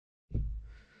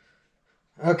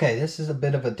Okay, this is a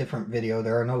bit of a different video.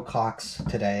 There are no clocks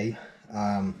today.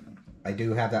 I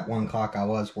do have that one clock I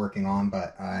was working on,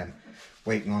 but I'm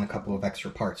waiting on a couple of extra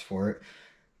parts for it.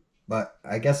 But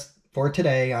I guess for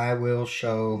today, I will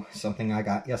show something I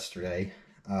got yesterday.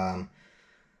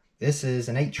 This is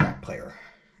an 8-track player,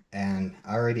 and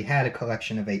I already had a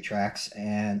collection of 8-tracks,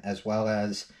 and as well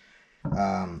as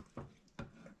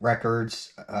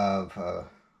records of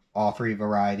all three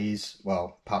varieties,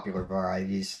 well, popular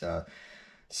varieties,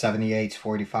 78s,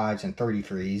 45s, and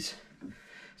 33s.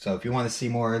 So if you want to see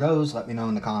more of those, let me know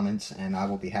in the comments, and I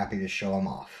will be happy to show them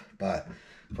off. But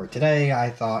for today, I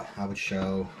thought I would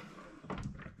show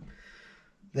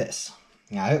this.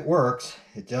 Now, it works.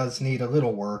 It does need a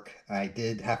little work. I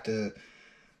did have to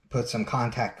put some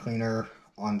contact cleaner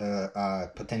on the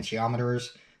potentiometers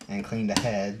and clean the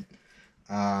head.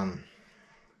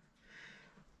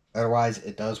 Otherwise,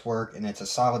 it does work, and it's a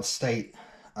solid state.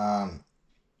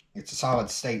 It's a solid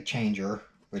state changer,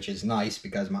 which is nice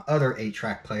because my other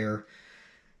 8-track player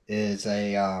is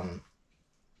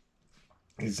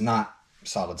is not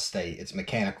solid state. It's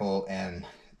mechanical, and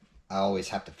I always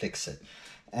have to fix it.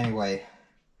 Anyway,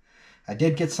 I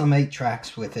did get some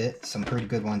 8-tracks with it, some pretty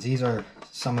good ones. These are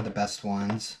some of the best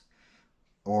ones,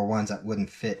 or ones that wouldn't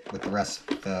fit with the rest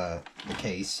of the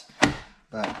case.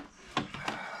 But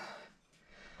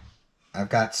I've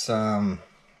got some,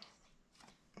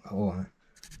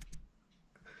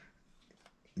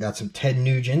 got some Ted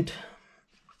Nugent,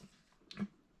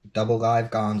 Double Live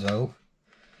Gonzo.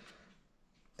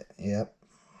 Yep.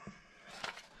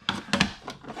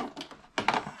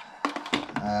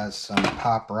 Some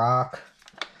pop rock.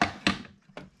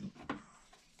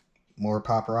 More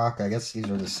pop rock. I guess these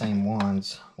are the same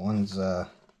ones. One's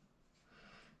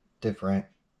different.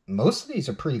 Most of these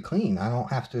are pretty clean. I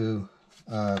don't have to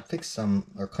fix them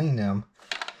or clean them.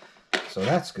 So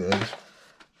that's good.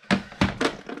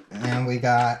 And we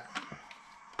got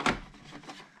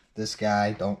this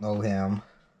guy. Don't know him.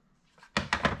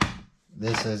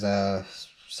 This is a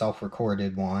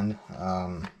self-recorded one.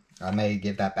 I may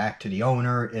give that back to the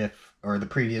owner or the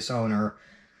previous owner,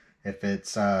 if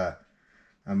it's,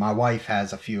 my wife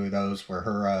has a few of those where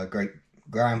her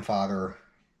great-grandfather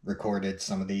recorded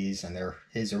some of these, and they're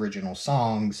his original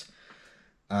songs.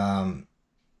 And,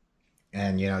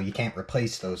 you know, you can't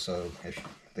replace those, so if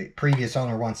the previous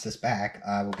owner wants this back,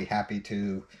 I will be happy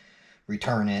to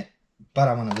return it, but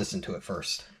I want to listen to it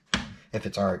first, if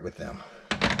it's alright with them.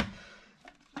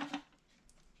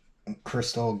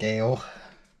 Crystal Gayle.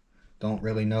 Don't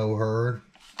really know her.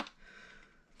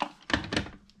 And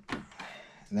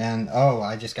then,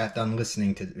 I just got done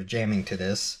jamming to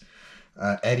this.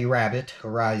 Eddie Rabbitt,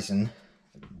 Horizon.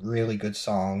 Really good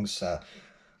songs.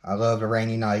 I love A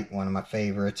Rainy Night, one of my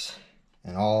favorites.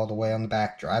 And All the Way on the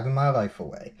Back, Driving My Life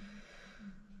Away.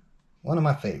 One of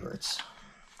my favorites.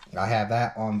 I have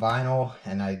that on vinyl,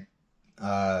 and I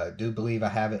do believe I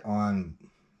have it on...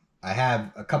 I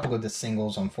have a couple of the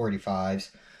singles on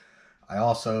 45s.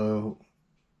 I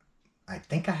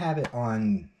think I have it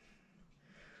on...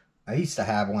 I used to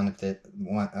have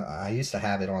I used to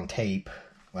have it on tape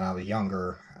when I was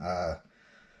younger. I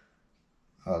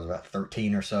was about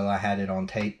 13 or so. I had it on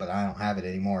tape, but I don't have it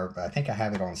anymore. But I think I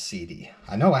have it on CD.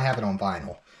 I know I have it on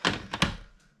vinyl.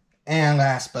 And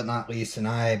last but not least, and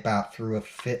I about threw a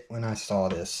fit when I saw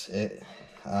this.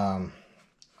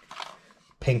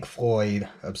 Pink Floyd,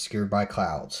 Obscured by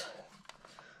Clouds.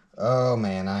 Oh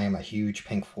man, I am a huge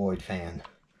Pink Floyd fan.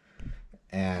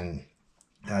 And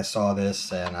I saw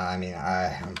this, and I mean,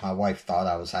 my wife thought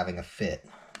I was having a fit.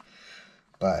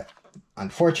 But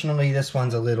unfortunately, this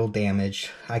one's a little damaged.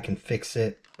 I can fix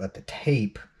it, but the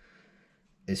tape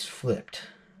is flipped.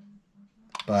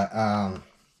 But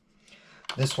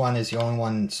this one is the only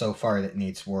one so far that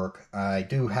needs work. I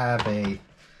do have I'm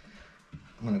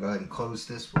going to go ahead and close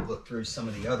this. We'll look through some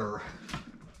of the other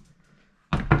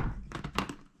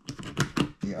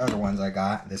ones I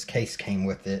got. This case came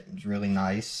with it. It's really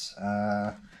nice.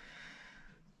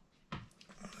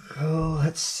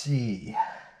 Let's see.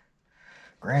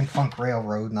 Grand Funk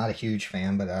Railroad. Not a huge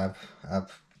fan, but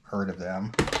I've heard of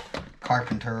them.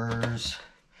 Carpenters.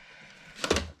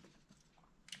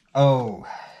 Oh,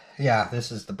 yeah,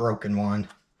 this is the broken one.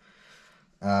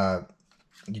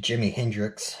 Jimi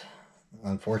Hendrix.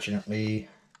 Unfortunately,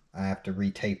 I have to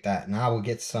retape that. And I will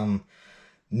get some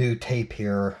new tape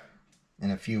here in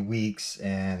a few weeks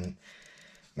and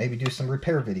maybe do some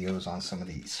repair videos on some of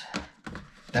these.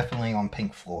 Definitely on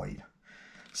Pink Floyd.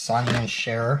 Sonny and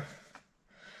Cher.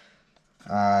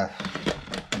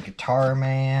 Guitar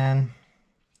Man.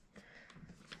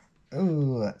 Oh,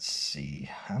 let's see.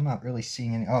 I'm not really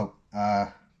seeing any.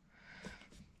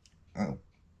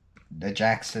 the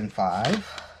Jackson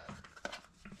 5.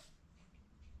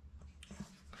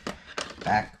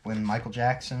 Back when Michael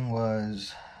Jackson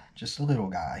was just a little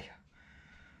guy.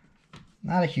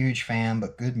 Not a huge fan,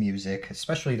 but good music,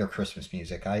 especially their Christmas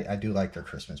music. I do like their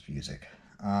Christmas music.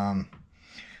 I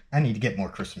need to get more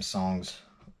Christmas songs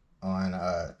on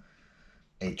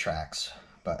 8 tracks,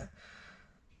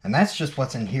 and that's just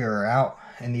what's in here. Out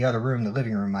in the other room, the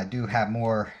living room, I do have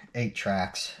more 8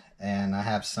 tracks, and I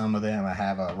have some of them. I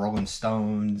have Rolling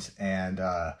Stones and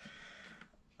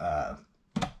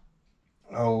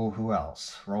who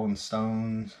else? Rolling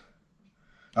Stones.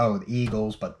 Oh, the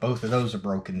Eagles, but both of those are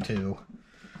broken too.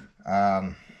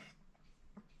 But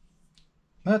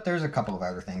there's a couple of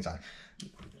other things I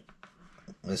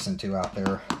listen to out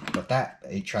there, but that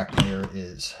 8-track player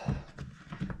is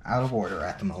out of order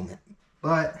at the moment.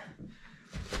 But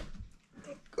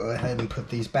go ahead and put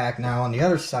these back now. On the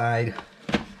other side,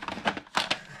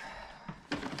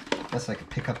 guess I could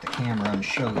pick up the camera and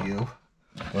show you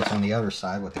what's on the other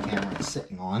side, what the camera is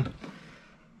sitting on.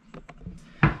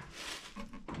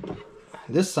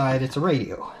 This side, it's a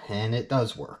radio, and it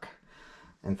does work.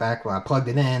 In fact, when I plugged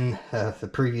it in, the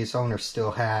previous owner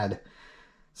still had,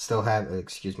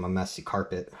 excuse my messy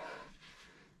carpet,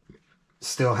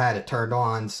 still had it turned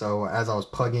on. So as I was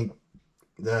plugging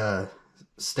the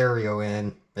stereo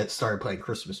in, it started playing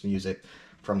Christmas music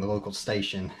from the local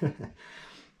station.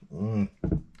 A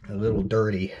little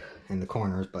dirty in the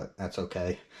corners, but that's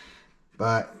okay.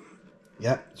 But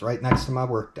yep, it's right next to my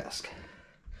work desk.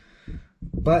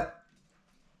 But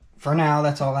for now,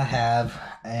 that's all I have.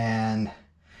 And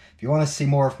if you want to see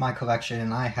more of my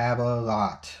collection, I have a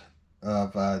lot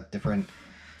of different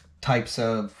types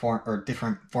of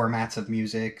different formats of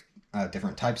music,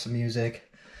 different types of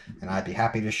music, and I'd be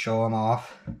happy to show them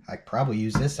off. I could probably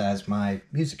use this as my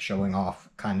music showing off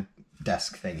kind of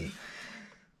desk thingy.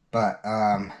 But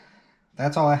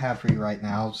that's all I have for you right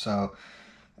now. So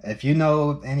if you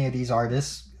know any of these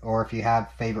artists, or if you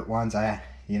have favorite ones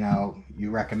you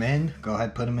recommend, go ahead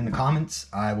and put them in the comments.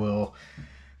 I will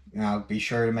be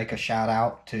sure to make a shout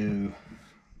out to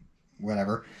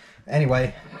whatever.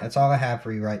 Anyway, that's all I have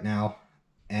for you right now,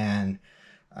 and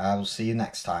I will see you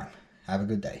next time. Have a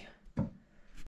good day.